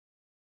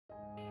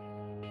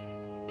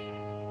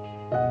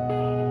Hello,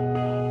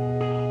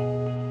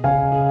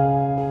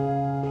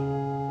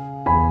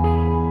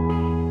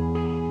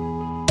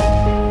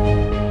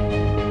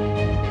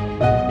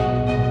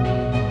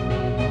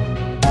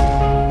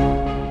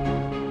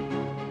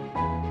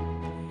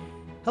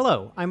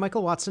 I'm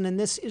Michael Watson, and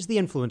this is the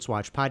Influence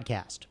Watch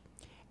podcast.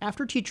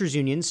 After teachers'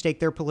 unions stake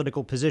their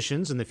political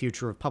positions in the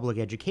future of public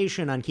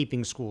education on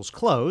keeping schools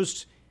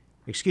closed,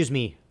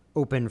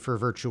 open for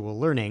virtual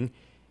learning,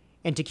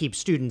 and to keep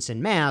students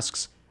in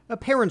masks, a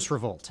parents'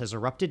 revolt has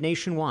erupted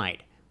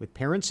nationwide, with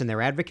parents and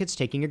their advocates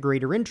taking a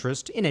greater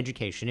interest in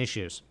education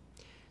issues.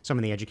 Some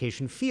in the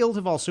education field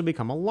have also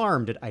become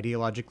alarmed at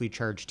ideologically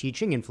charged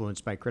teaching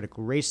influenced by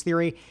critical race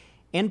theory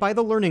and by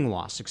the learning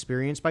loss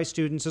experienced by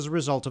students as a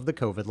result of the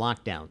COVID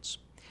lockdowns.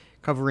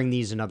 Covering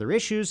these and other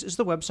issues is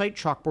the website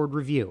Chalkboard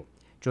Review.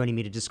 Joining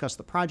me to discuss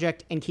the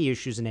project and key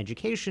issues in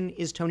education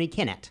is Tony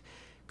Kinnett,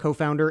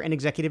 co-founder and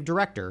executive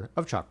director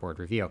of Chalkboard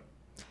Review.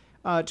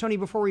 Tony,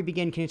 before we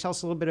begin, can you tell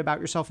us a little bit about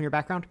yourself and your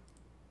background?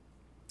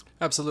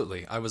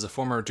 Absolutely. I was a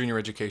former junior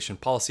education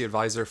policy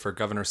advisor for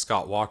Governor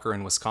Scott Walker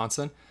in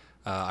Wisconsin.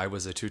 I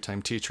was a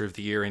two-time Teacher of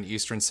the Year in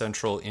Eastern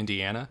Central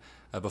Indiana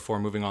before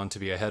moving on to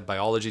be a head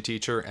biology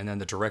teacher and then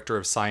the director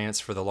of science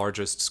for the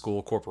largest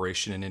school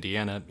corporation in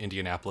Indiana,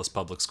 Indianapolis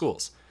Public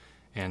Schools.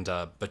 And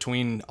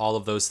between all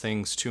of those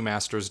things, 2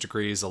 master's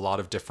degrees, a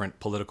lot of different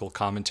political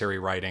commentary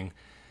writing,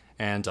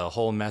 and a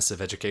whole mess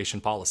of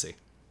education policy.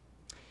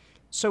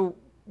 So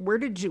where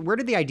did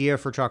the idea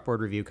for Chalkboard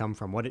Review come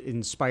from? What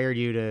inspired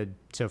you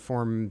to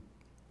form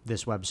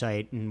this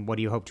website, and what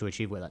do you hope to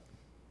achieve with it?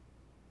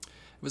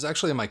 It was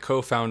actually my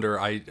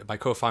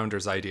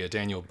co-founder's idea,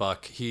 Daniel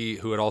Buck. He,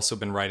 who had also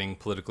been writing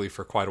politically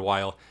for quite a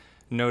while,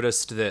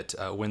 noticed that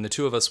when the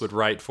two of us would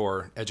write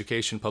for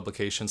education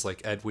publications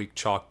like EdWeek,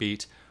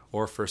 Chalkbeat,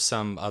 or for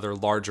some other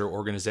larger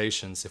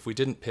organizations, if we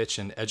didn't pitch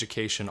an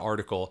education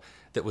article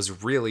that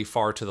was really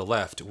far to the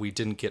left, we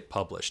didn't get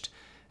published.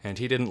 And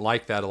he didn't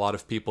like that. A lot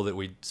of people that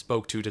we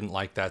spoke to didn't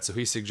like that. So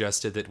he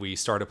suggested that we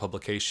start a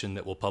publication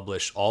that will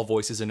publish all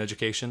voices in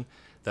education,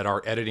 that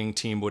our editing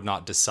team would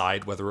not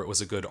decide whether it was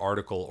a good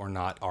article or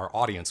not, our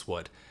audience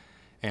would.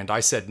 And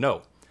I said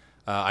no.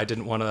 I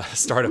didn't want to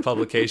start a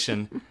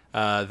publication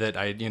that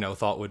I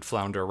thought would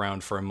flounder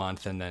around for a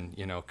month and then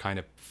kind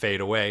of fade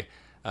away.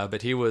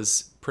 But he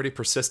was pretty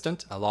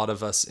persistent. A lot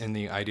of us in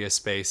the idea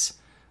space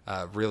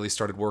really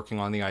started working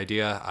on the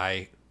idea.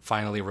 I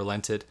finally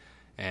relented.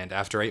 And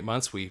after 8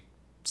 months, we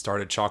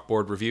started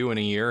Chalkboard Review in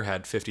a year,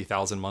 had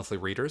 50,000 monthly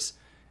readers,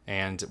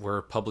 and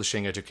we're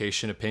publishing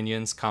education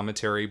opinions,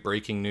 commentary,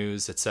 breaking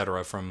news,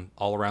 etc. from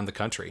all around the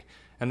country.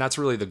 And that's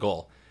really the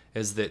goal,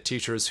 is that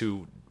teachers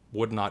who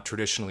would not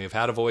traditionally have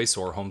had a voice,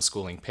 or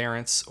homeschooling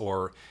parents,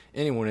 or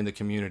anyone in the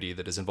community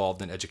that is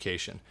involved in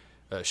education,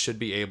 should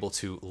be able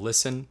to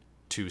listen,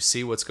 to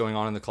see what's going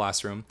on in the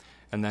classroom,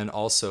 and then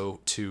also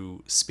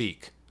to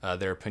speak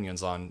their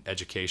opinions on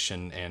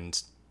education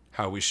and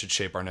how we should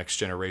shape our next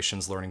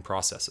generation's learning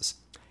processes.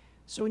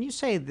 So when you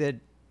say that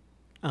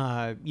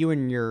you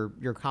and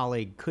your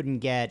colleague couldn't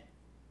get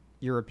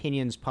your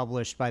opinions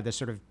published by the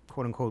sort of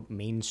quote-unquote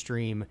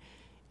mainstream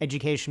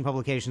education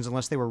publications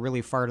unless they were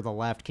really far to the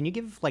left, can you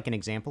give like an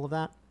example of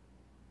that?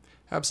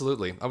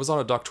 Absolutely. I was on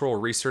a doctoral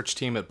research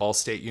team at Ball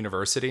State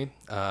University,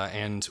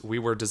 and we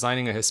were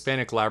designing a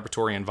Hispanic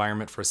laboratory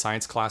environment for a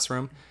science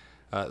classroom.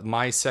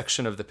 My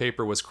section of the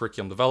paper was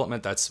curriculum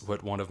development. That's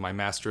what one of my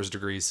master's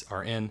degrees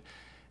are in.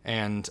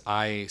 And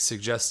I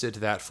suggested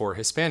that for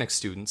Hispanic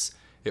students,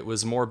 it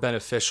was more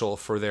beneficial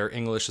for their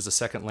English as a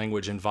second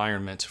language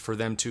environment for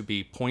them to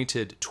be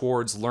pointed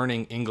towards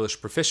learning English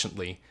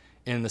proficiently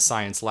in the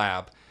science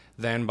lab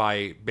than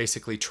by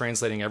basically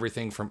translating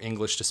everything from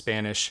English to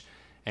Spanish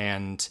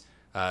and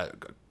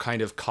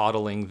kind of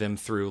coddling them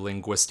through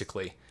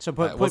linguistically. So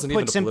put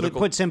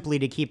simply,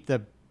 to keep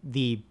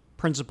the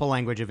principal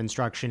language of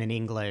instruction in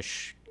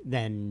English,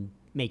 then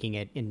making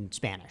it in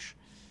Spanish.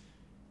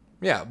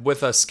 Yeah, with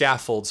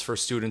scaffolds for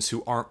students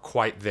who aren't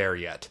quite there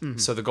yet. Mm-hmm.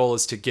 So the goal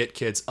is to get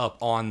kids up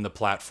on the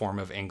platform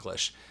of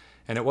English.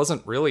 And it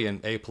wasn't really an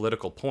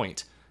apolitical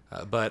point,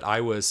 but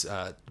I was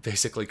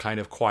basically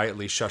kind of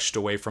quietly shushed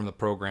away from the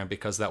program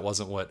because that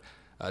wasn't what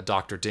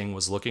Dr. Ding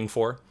was looking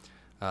for.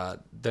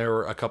 There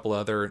were a couple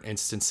other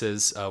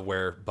instances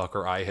where Buck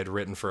or I had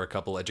written for a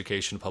couple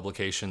education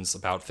publications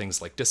about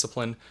things like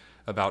discipline,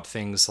 about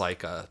things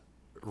like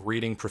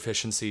reading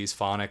proficiencies,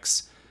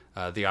 phonics,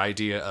 the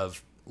idea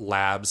of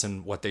labs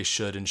and what they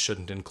should and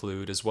shouldn't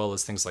include, as well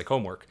as things like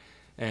homework.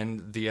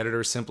 And the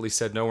editor simply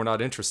said, no, we're not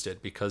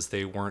interested, because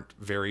they weren't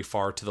very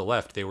far to the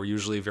left. They were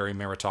usually very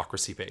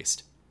meritocracy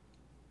based.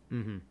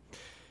 Mm-hmm.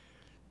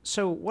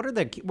 So what are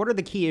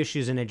the key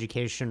issues in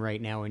education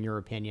right now, in your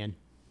opinion?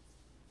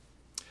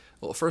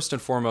 Well, first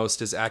and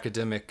foremost is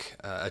academic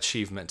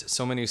achievement.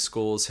 So many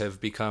schools have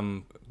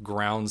become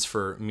grounds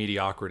for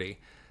mediocrity.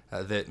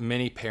 That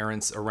many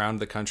parents around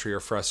the country are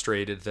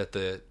frustrated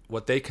that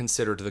what they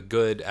considered the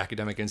good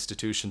academic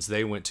institutions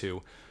they went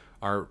to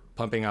are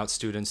pumping out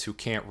students who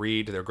can't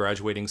read. They're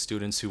graduating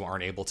students who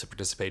aren't able to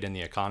participate in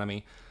the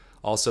economy.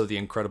 Also, the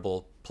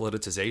incredible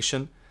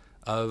politicization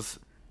of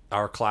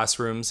our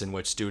classrooms in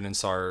which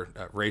students are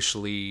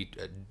racially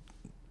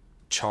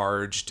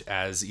charged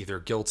as either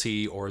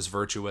guilty or as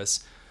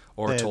virtuous,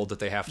 or told that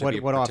they have to be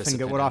a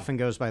participant. What often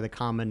goes by the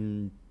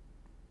common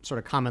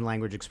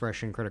language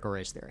expression, critical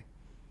race theory.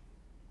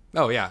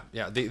 Oh, yeah.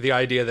 The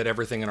idea that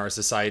everything in our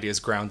society is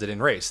grounded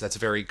in race. That's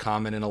very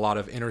common in a lot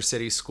of inner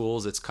city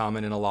schools. It's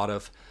common in a lot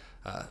of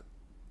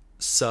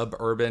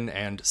suburban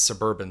and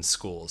suburban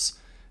schools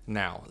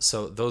now.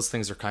 So those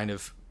things are kind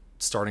of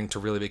starting to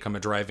really become a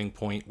driving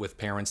point with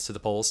parents to the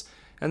polls.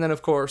 And then,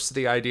 of course,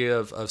 the idea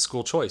of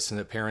school choice, and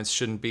that parents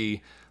shouldn't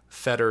be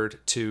fettered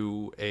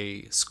to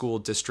a school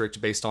district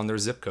based on their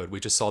zip code. We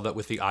just saw that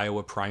with the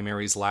Iowa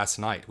primaries last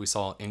night. We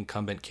saw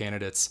incumbent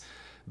candidates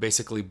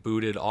basically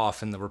booted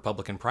off in the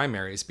Republican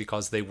primaries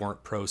because they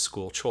weren't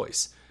pro-school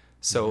choice.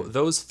 So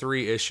those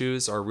three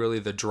issues are really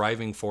the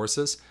driving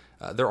forces.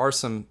 There are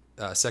some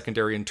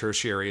secondary and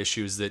tertiary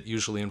issues that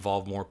usually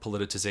involve more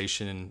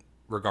politicization in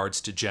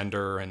regards to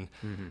gender and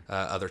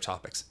other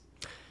topics.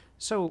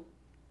 So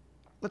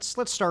let's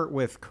start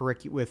with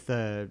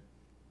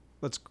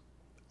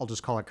I'll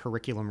just call it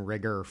curriculum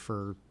rigor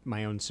for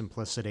my own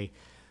simplicity.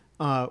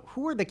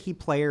 Who are the key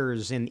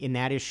players in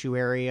that issue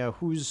area?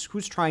 Who's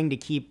trying to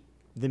keep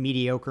the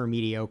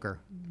mediocre?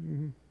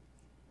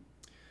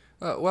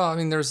 Well, I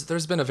mean,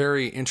 there's been a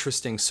very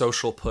interesting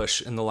social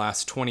push in the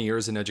last 20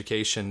 years in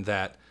education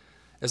that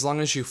as long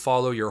as you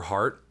follow your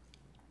heart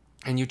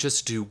and you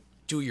just do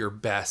your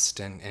best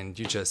and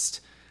you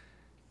just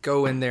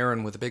go in there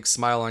and with a big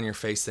smile on your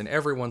face, then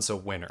everyone's a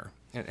winner.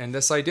 And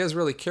this idea is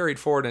really carried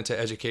forward into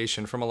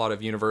education from a lot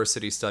of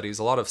university studies.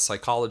 A lot of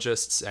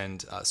psychologists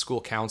and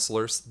school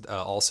counselors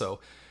also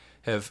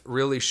have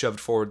really shoved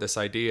forward this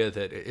idea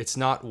that it's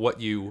not what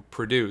you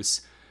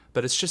produce,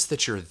 but it's just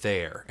that you're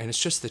there, and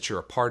it's just that you're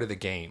a part of the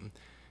game.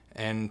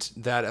 And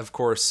that, of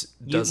course,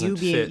 doesn't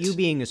fit. You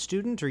being a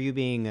student or you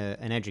being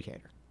an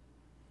educator?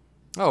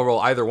 Oh, well,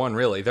 either one,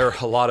 really. There are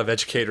a lot of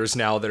educators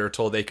now that are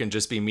told they can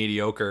just be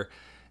mediocre,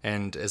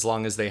 and as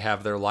long as they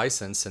have their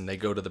license and they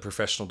go to the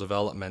professional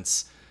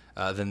developments,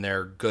 then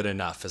they're good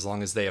enough. As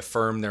long as they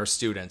affirm their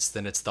students,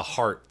 then it's the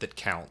heart that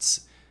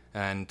counts.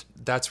 And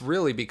that's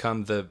really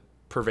become the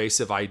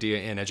pervasive idea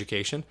in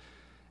education.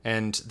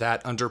 And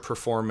that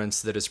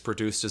underperformance that is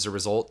produced as a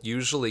result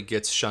usually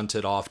gets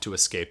shunted off to a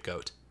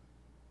scapegoat.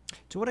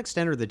 To what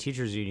extent are the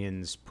teachers'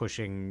 unions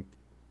pushing,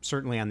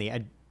 certainly on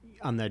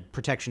the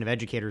protection of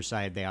educators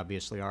side, they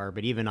obviously are,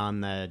 but even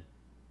on the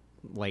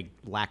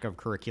lack of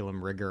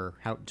curriculum rigor,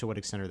 to what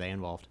extent are they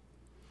involved?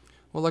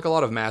 Well, like a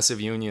lot of massive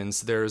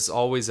unions, there's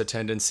always a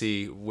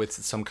tendency with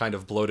some kind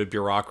of bloated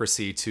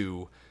bureaucracy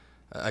to,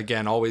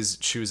 again, always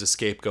choose a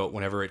scapegoat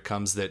whenever it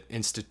comes that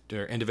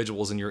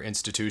individuals in your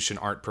institution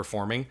aren't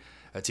performing.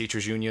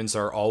 Teachers' unions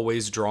are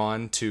always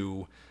drawn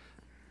to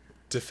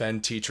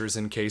defend teachers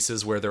in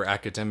cases where their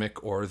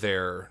academic or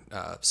their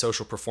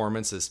social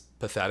performance is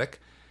pathetic.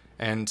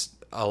 And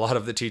a lot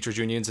of the teachers'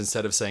 unions,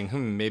 instead of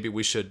saying, maybe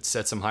we should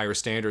set some higher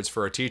standards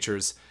for our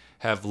teachers,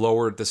 have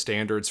lowered the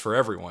standards for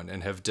everyone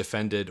and have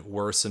defended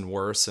worse and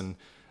worse. And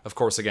of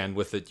course, again,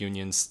 with the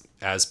unions,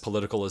 as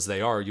political as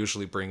they are,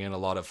 usually bring in a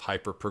lot of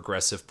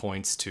hyper-progressive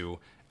points to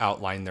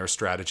outline their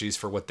strategies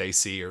for what they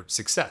see are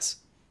success.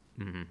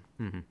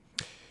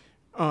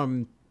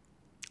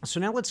 So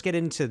now let's get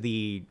into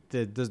the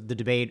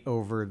debate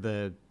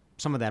over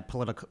some of that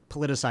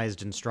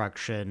politicized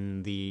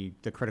instruction, the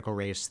critical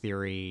race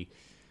theory.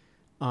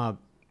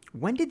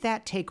 When did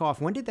that take off?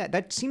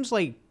 That seems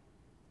like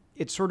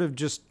it sort of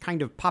just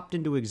kind of popped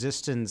into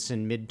existence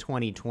in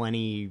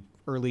mid-2020,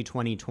 early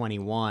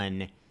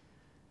 2021.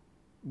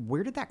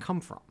 Where did that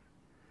come from?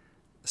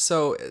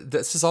 So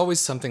this is always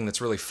something that's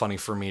really funny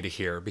for me to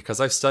hear, because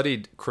I've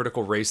studied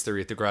critical race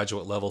theory at the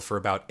graduate level for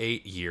about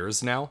 8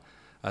 years now.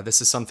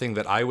 This is something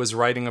that I was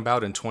writing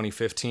about in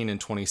 2015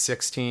 and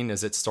 2016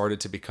 as it started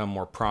to become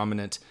more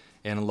prominent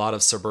in a lot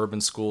of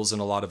suburban schools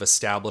and a lot of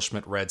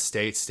establishment red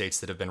states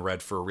that have been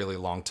red for a really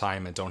long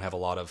time and don't have a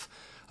lot of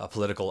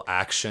political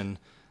action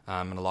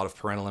and a lot of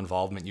parental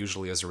involvement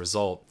usually as a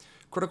result.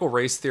 Critical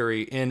race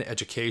theory in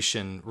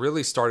education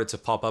really started to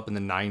pop up in the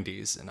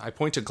 90s, and I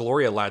point to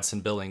Gloria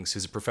Ladson-Billings,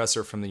 who's a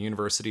professor from the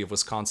University of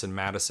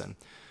Wisconsin-Madison,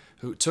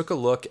 who took a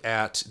look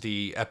at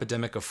the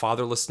epidemic of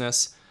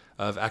fatherlessness,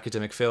 of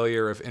academic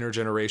failure, of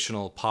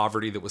intergenerational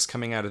poverty that was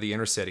coming out of the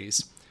inner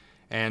cities,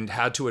 and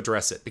had to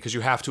address it, because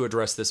you have to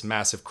address this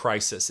massive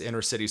crisis.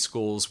 Inner city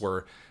schools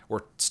were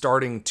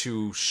starting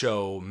to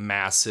show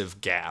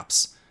massive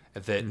gaps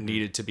that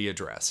needed to be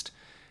addressed.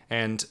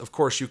 And of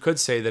course, you could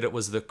say that it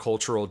was the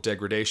cultural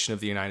degradation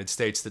of the United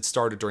States that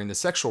started during the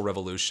sexual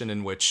revolution,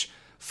 in which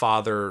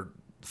fathers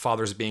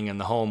being in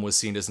the home was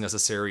seen as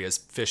necessary as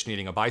fish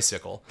needing a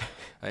bicycle.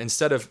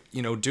 Instead of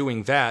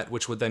doing that,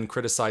 which would then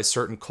criticize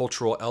certain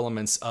cultural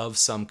elements of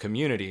some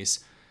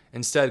communities,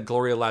 instead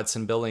Gloria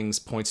Ladson-Billings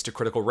points to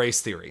critical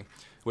race theory,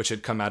 which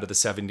had come out of the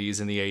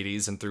 70s and the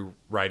 80s and through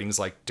writings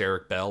like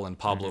Derek Bell and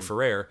Pablo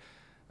Ferrer.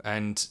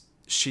 And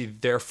she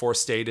therefore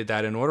stated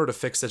that in order to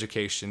fix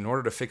education, in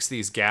order to fix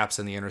these gaps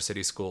in the inner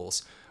city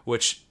schools,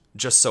 which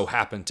just so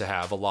happened to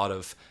have a lot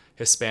of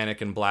Hispanic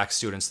and Black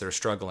students that are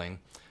struggling,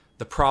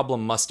 the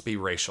problem must be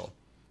racial.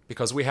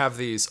 Because we have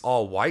these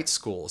all-white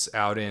schools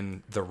out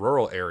in the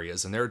rural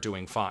areas, and they're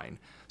doing fine.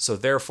 So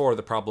therefore,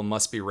 the problem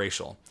must be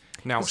racial.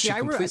 Now, I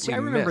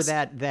remember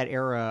that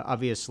era,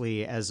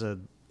 obviously, as a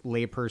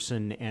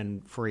layperson,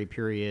 and for a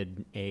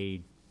period,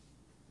 it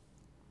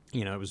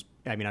was,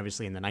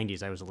 obviously in the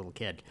 90s, I was a little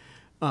kid.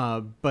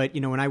 But,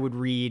 when I would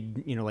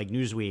read, like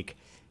Newsweek,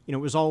 it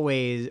was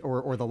always,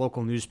 or the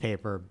local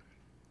newspaper,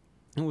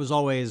 it was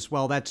always,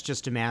 well, that's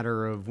just a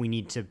matter of we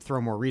need to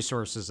throw more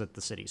resources at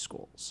the city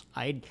schools.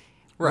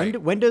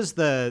 Right. When does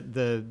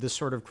the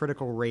sort of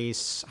critical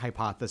race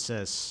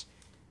hypothesis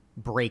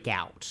break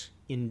out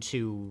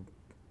into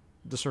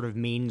the sort of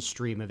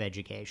mainstream of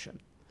education?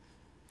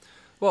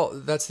 Well,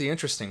 that's the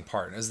interesting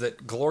part, is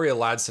that Gloria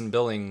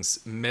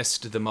Ladson-Billings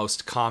missed the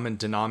most common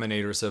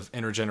denominators of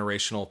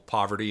intergenerational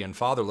poverty and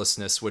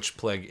fatherlessness which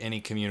plague any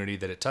community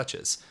that it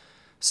touches.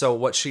 So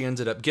what she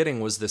ended up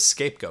getting was this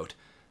scapegoat,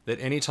 that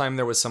anytime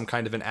there was some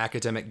kind of an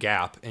academic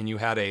gap and you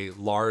had a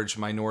large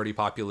minority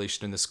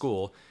population in the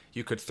school,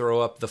 you could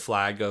throw up the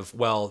flag of,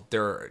 well,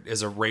 there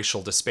is a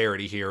racial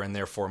disparity here and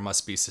therefore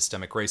must be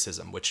systemic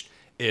racism, which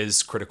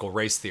is critical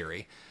race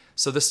theory.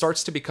 So this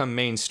starts to become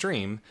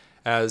mainstream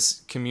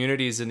as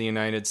communities in the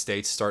United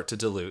States start to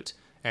dilute,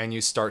 and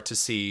you start to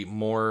see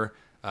more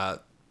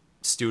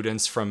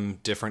students from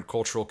different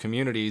cultural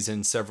communities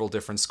in several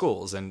different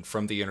schools, and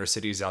from the inner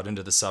cities out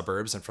into the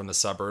suburbs, and from the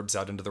suburbs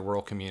out into the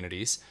rural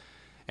communities.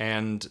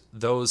 And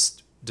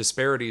those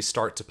disparities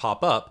start to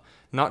pop up,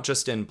 not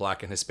just in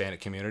Black and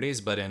Hispanic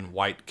communities, but in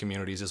white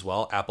communities as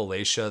well,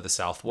 Appalachia, the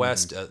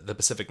Southwest, the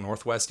Pacific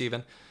Northwest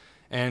even.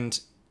 And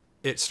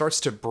it starts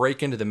to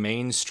break into the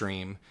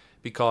mainstream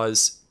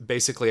because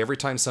basically every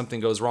time something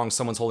goes wrong,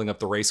 someone's holding up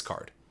the race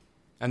card.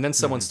 And then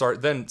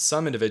then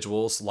some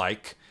individuals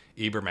like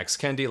Ibram X.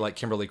 Kendi, like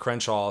Kimberly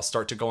Crenshaw,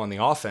 start to go on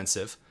the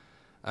offensive,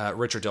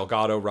 Richard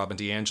Delgado, Robin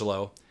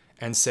DiAngelo,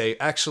 and say,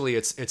 actually,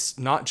 it's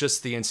not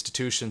just the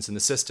institutions and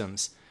the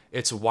systems,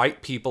 it's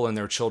white people and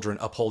their children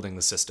upholding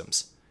the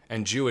systems,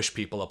 and Jewish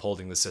people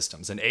upholding the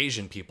systems, and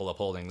Asian people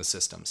upholding the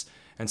systems.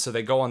 And so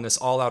they go on this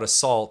all-out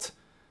assault,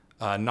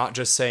 not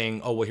just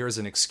saying, oh, well, here's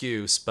an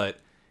excuse, but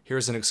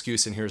here's an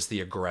excuse and here's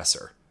the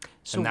aggressor.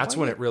 And that's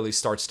when it really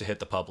starts to hit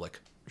the public.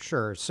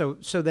 Sure. So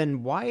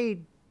then why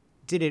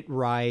did it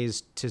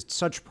rise to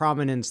such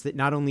prominence that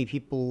not only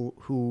people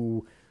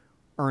who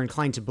are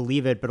inclined to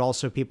believe it, but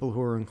also people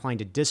who are inclined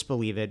to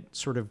disbelieve it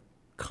sort of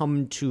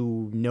come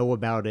to know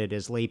about it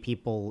as lay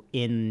people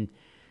in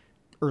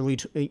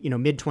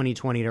mid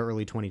 2020 to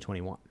early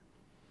 2021?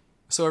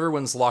 So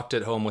everyone's locked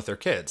at home with their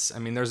kids. I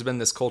mean, there's been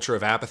this culture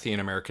of apathy in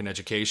American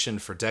education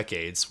for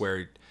decades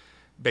where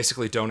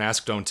basically don't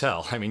ask, don't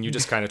tell. I mean, you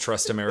just kind of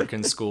trust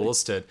American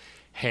schools to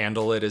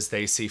handle it as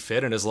they see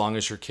fit. And as long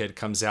as your kid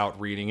comes out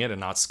reading it and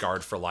not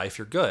scarred for life,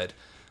 you're good.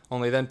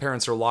 Only then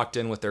parents are locked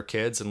in with their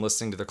kids and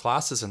listening to their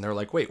classes. And they're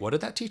like, wait, what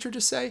did that teacher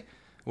just say?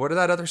 What did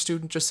that other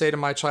student just say to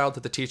my child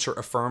that the teacher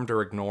affirmed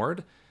or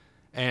ignored?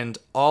 And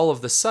all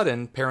of the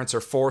sudden, parents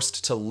are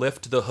forced to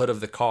lift the hood of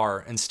the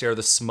car and stare at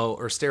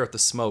the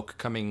smoke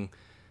coming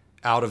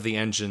out of the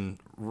engine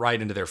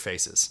right into their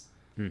faces.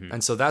 Mm-hmm.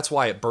 And so that's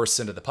why it bursts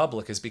into the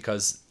public, is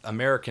because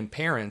American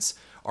parents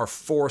are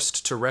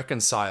forced to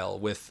reconcile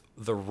with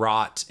the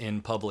rot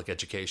in public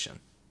education.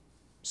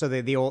 So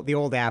the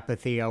old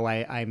apathy. Oh,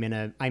 I'm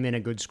in a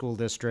good school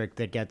district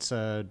that gets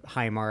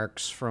high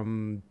marks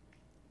from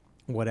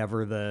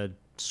whatever the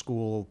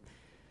school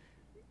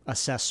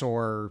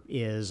assessor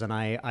is, and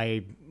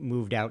I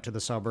moved out to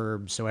the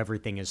suburbs, so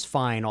everything is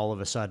fine. All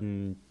of a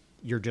sudden,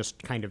 you're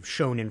just kind of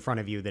shown in front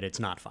of you that it's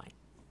not fine.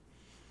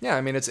 Yeah,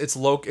 I mean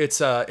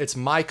it's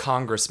my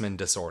congressman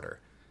disorder.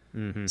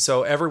 Mm-hmm.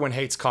 So everyone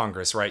hates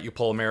Congress, right? You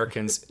poll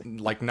Americans,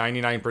 like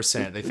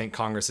 99%, they think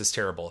Congress is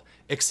terrible,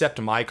 except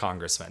my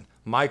congressman.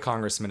 My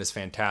congressman is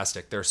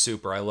fantastic. They're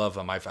super. I love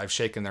them. I've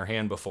shaken their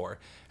hand before.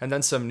 And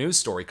then some news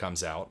story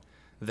comes out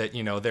that,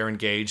 they're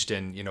engaged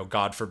in,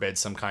 God forbid,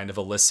 some kind of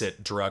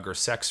illicit drug or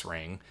sex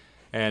ring.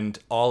 And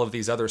all of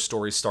these other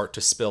stories start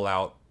to spill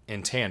out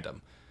in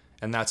tandem.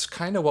 And that's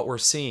kind of what we're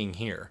seeing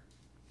here.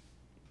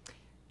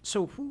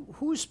 So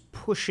who's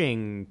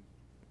pushing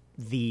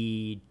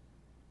the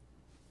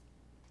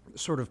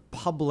sort of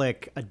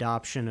public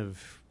adoption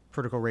of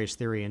critical race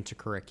theory into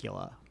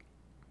curricula?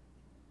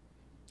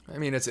 I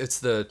mean, it's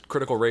the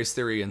critical race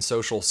theory and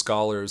social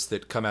scholars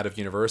that come out of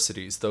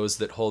universities, those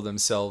that hold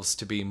themselves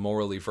to be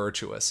morally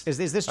virtuous. Is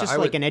this just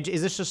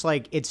is this just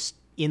like it's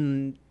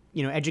in,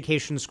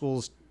 education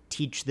schools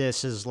teach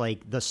this as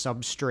like the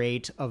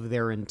substrate of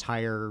their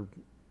entire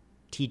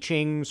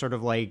teaching, sort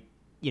of like,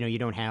 you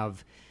don't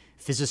have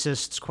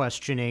physicists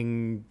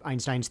questioning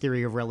Einstein's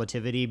theory of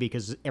relativity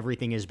because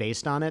everything is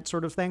based on it,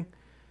 sort of thing?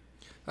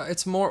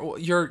 It's more,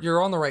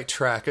 you're on the right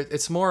track.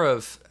 It's more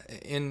of,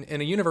 in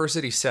a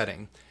university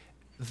setting,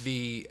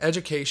 the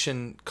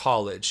education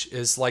college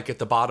is like at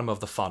the bottom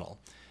of the funnel,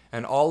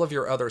 and all of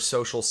your other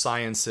social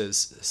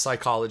sciences,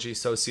 psychology,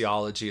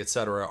 sociology,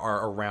 etc.,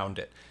 are around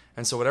it.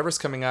 And so whatever's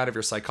coming out of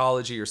your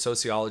psychology, your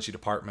sociology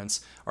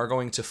departments are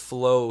going to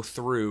flow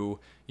through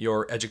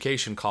your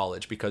education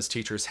college because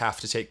teachers have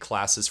to take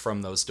classes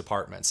from those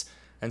departments.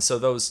 And so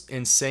those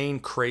insane,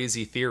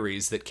 crazy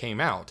theories that came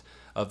out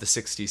of the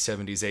 60s,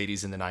 70s,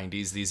 80s, and the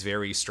 90s, these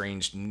very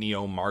strange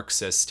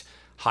neo-Marxist,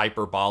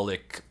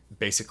 hyperbolic,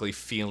 basically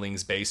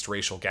feelings-based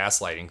racial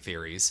gaslighting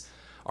theories,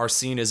 are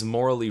seen as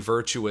morally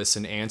virtuous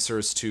and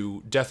answers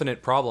to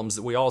definite problems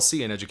that we all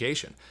see in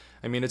education.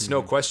 I mean, it's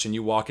no question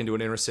you walk into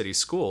an inner city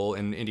school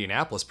in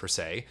Indianapolis, per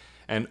se,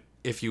 and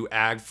if you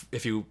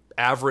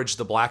average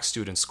the black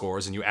student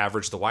scores and you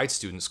average the white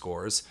student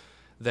scores,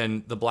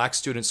 then the black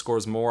student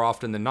scores more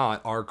often than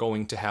not are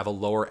going to have a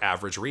lower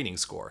average reading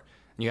score.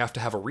 And you have to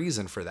have a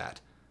reason for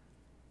that.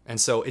 And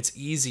so it's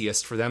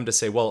easiest for them to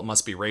say, well, it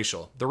must be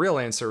racial. The real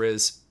answer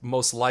is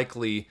most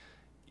likely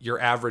your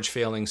average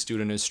failing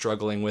student is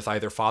struggling with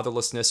either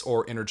fatherlessness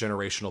or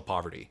intergenerational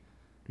poverty,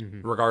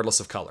 regardless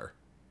of color.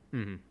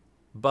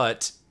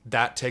 But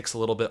that takes a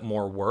little bit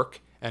more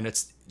work, and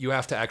you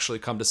have to actually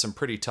come to some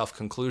pretty tough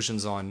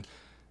conclusions on,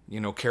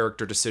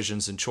 character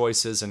decisions and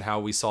choices and how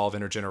we solve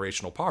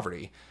intergenerational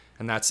poverty.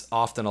 And that's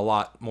often a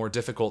lot more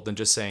difficult than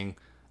just saying,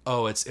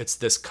 oh, it's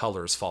this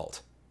color's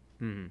fault.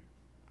 No,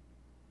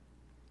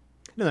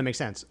 that makes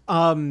sense.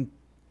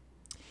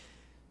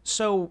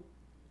 So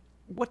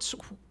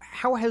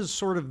how has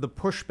sort of the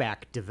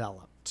pushback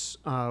developed?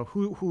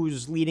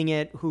 Who's leading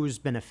it? Who's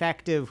been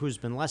effective? Who's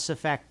been less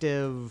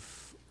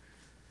effective?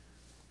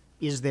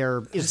 Is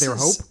there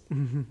hope?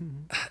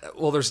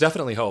 Well, there's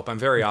definitely hope. I'm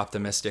very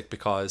optimistic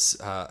because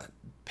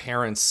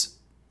parents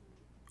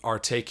are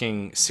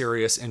taking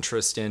serious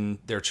interest in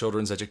their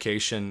children's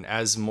education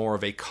as more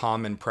of a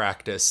common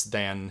practice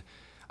than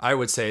I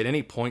would say at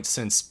any point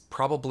since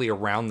probably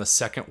around the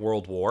Second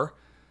World War.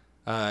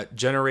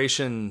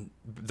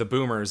 The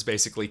boomers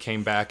basically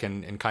came back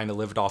and kind of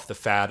lived off the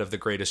fad of the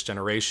greatest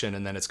generation,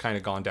 and then it's kind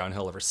of gone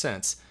downhill ever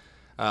since.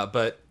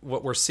 But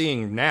what we're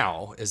seeing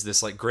now is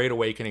this great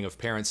awakening of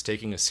parents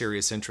taking a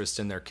serious interest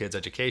in their kids'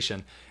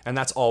 education, and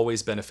that's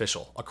always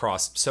beneficial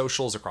across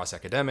socials, across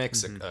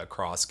academics,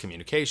 across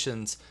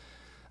communications.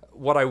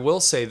 What I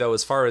will say, though,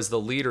 as far as the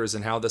leaders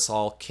and how this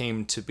all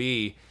came to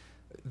be,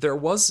 there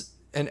was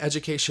an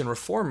education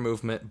reform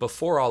movement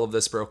before all of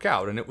this broke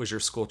out, and it was your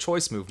school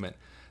choice movement.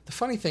 The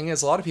funny thing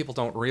is, a lot of people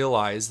don't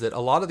realize that a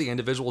lot of the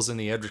individuals in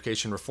the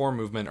education reform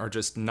movement are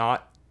just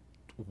not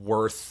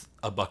worth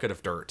a bucket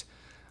of dirt.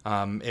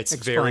 It's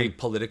Explain. Very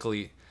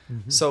politically.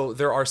 So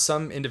there are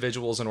some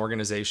individuals and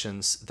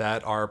organizations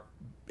that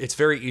it's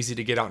very easy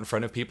to get out in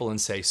front of people and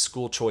say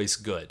school choice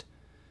good.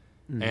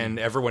 And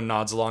everyone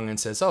nods along and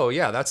says, oh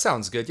yeah, that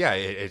sounds good. Yeah,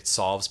 it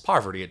solves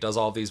poverty. It does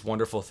all these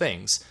wonderful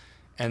things.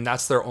 And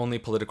that's their only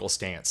political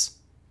stance.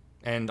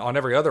 And on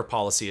every other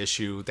policy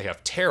issue, they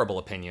have terrible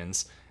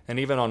opinions. And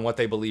even on what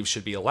they believe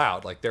should be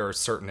allowed. There are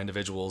certain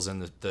individuals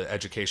in the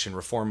education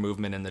reform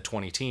movement in the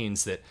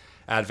 20-teens that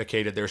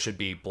advocated there should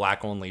be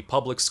black-only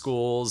public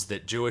schools,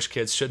 that Jewish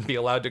kids shouldn't be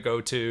allowed to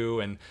go to,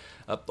 and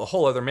a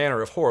whole other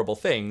manner of horrible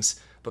things.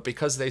 But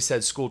because they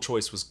said school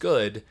choice was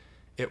good,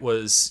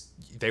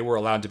 they were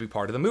allowed to be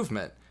part of the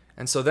movement.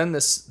 And so then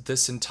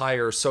this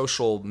entire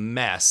social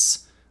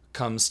mess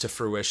comes to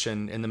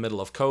fruition in the middle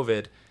of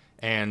COVID,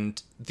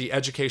 and the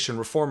education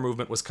reform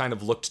movement was kind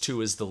of looked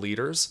to as the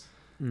leaders.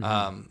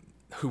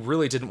 Who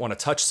really didn't want to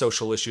touch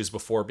social issues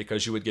before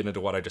because you would get into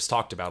what I just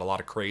talked about, a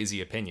lot of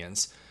crazy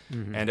opinions.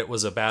 And it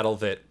was a battle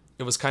that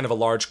it was kind of a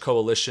large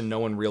coalition no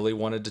one really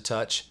wanted to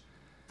touch.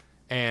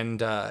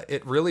 And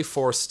it really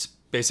forced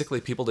basically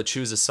people to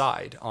choose a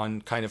side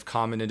on kind of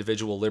common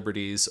individual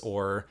liberties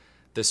or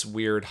this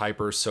weird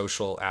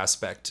hyper-social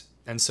aspect.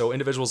 And so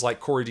individuals like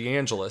Corey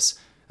DeAngelis,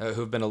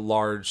 who've been a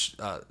large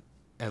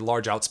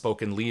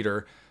outspoken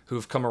leader,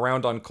 who've come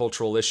around on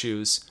cultural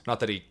issues, not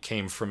that he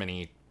came from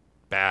any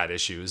bad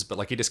issues,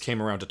 but he just came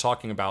around to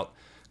talking about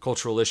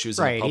cultural issues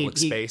in public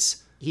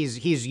space.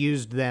 He's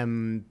used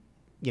them,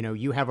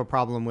 you have a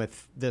problem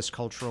with this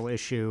cultural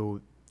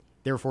issue,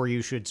 therefore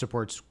you should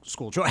support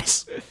school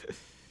choice.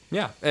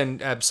 Yeah,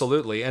 and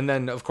absolutely. And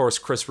then, of course,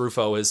 Chris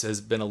Rufo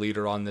has been a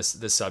leader on this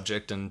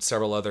subject, and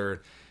several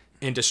other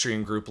industry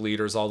and group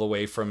leaders, all the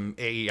way from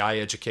AEI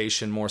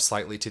education more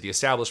slightly to the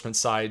establishment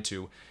side,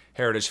 to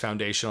Heritage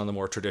Foundation on the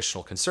more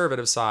traditional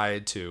conservative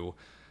side, to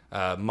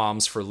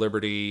Moms for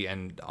Liberty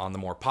and on the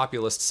more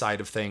populist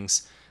side of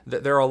things.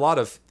 There are a lot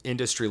of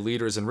industry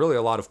leaders and really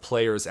a lot of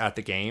players at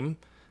the game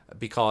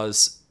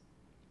because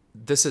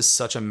this is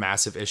such a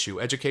massive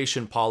issue.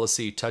 Education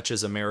policy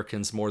touches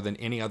Americans more than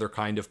any other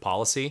kind of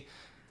policy,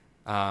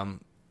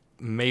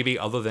 maybe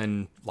other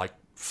than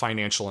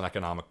financial and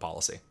economic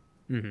policy.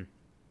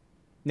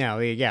 Now,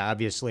 yeah,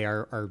 obviously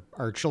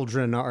our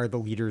children are the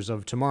leaders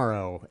of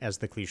tomorrow, as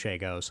the cliche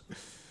goes.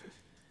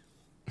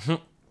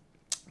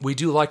 We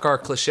do like our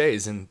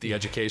cliches in the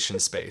education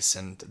space,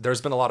 and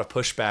there's been a lot of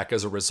pushback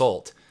as a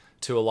result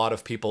to a lot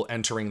of people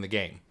entering the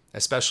game,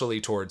 especially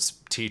towards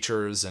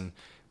teachers and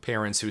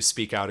parents who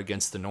speak out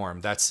against the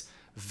norm. That's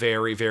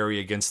very, very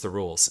against the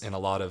rules in a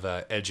lot of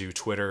edu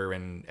Twitter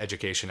and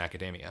education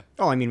academia.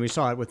 Oh, I mean, we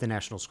saw it with the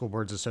National School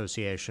Boards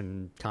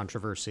Association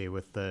controversy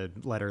with the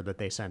letter that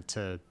they sent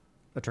to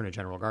Attorney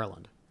General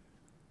Garland.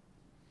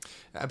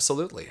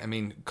 Absolutely. I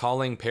mean,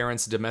 calling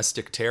parents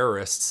domestic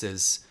terrorists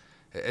is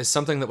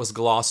something that was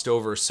glossed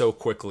over so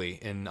quickly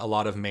in a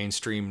lot of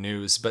mainstream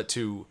news,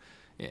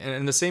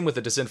 and the same with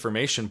the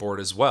Disinformation Board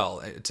as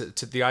well,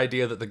 to the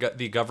idea that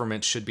the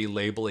government should be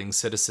labeling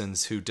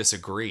citizens who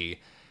disagree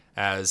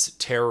as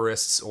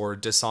terrorists or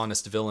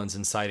dishonest villains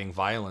inciting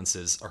violence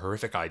is a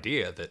horrific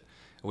idea that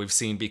we've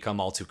seen become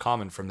all too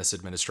common from this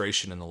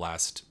administration in the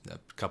last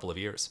couple of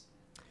years.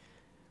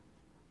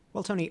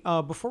 Well, Tony,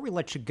 before we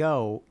let you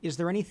go, is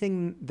there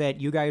anything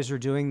that you guys are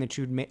doing that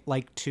you'd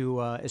like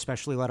to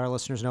especially let our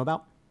listeners know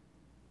about?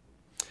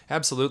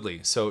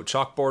 Absolutely. So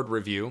Chalkboard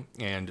Review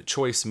and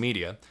Choice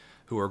Media,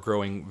 who are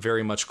growing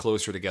very much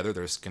closer together,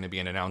 there's going to be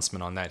an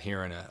announcement on that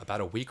here in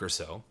about a week or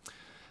so,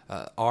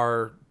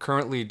 are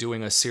currently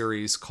doing a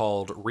series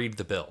called Read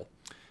the Bill,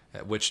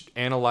 which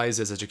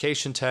analyzes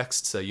education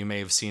texts. You may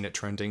have seen it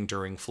trending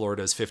during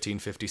Florida's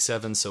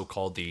 1557,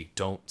 so-called the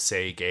Don't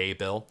Say Gay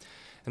bill.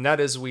 And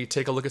that is, we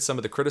take a look at some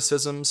of the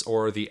criticisms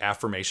or the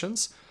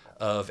affirmations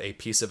of a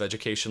piece of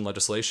education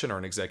legislation or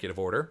an executive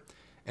order,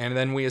 and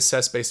then we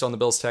assess based on the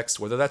bill's text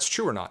whether that's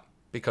true or not,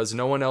 because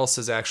no one else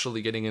is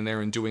actually getting in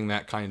there and doing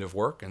that kind of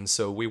work, and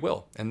so we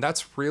will. And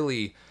that's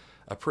really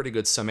a pretty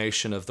good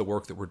summation of the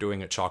work that we're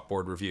doing at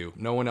Chalkboard Review.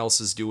 No one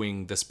else is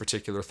doing this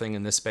particular thing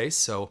in this space,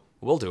 so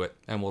we'll do it,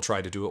 and we'll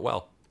try to do it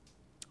well.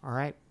 All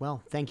right.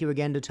 Well, thank you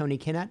again to Tony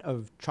Kinnett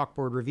of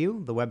Chalkboard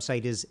Review. The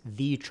website is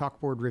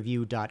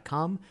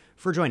thechalkboardreview.com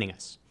for joining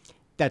us.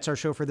 That's our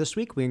show for this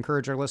week. We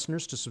encourage our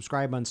listeners to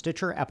subscribe on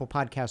Stitcher, Apple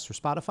Podcasts, or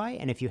Spotify.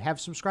 And if you have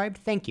subscribed,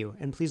 thank you.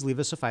 And please leave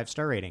us a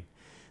 5-star rating.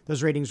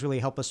 Those ratings really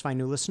help us find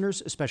new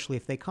listeners, especially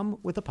if they come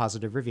with a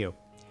positive review.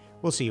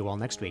 We'll see you all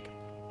next week.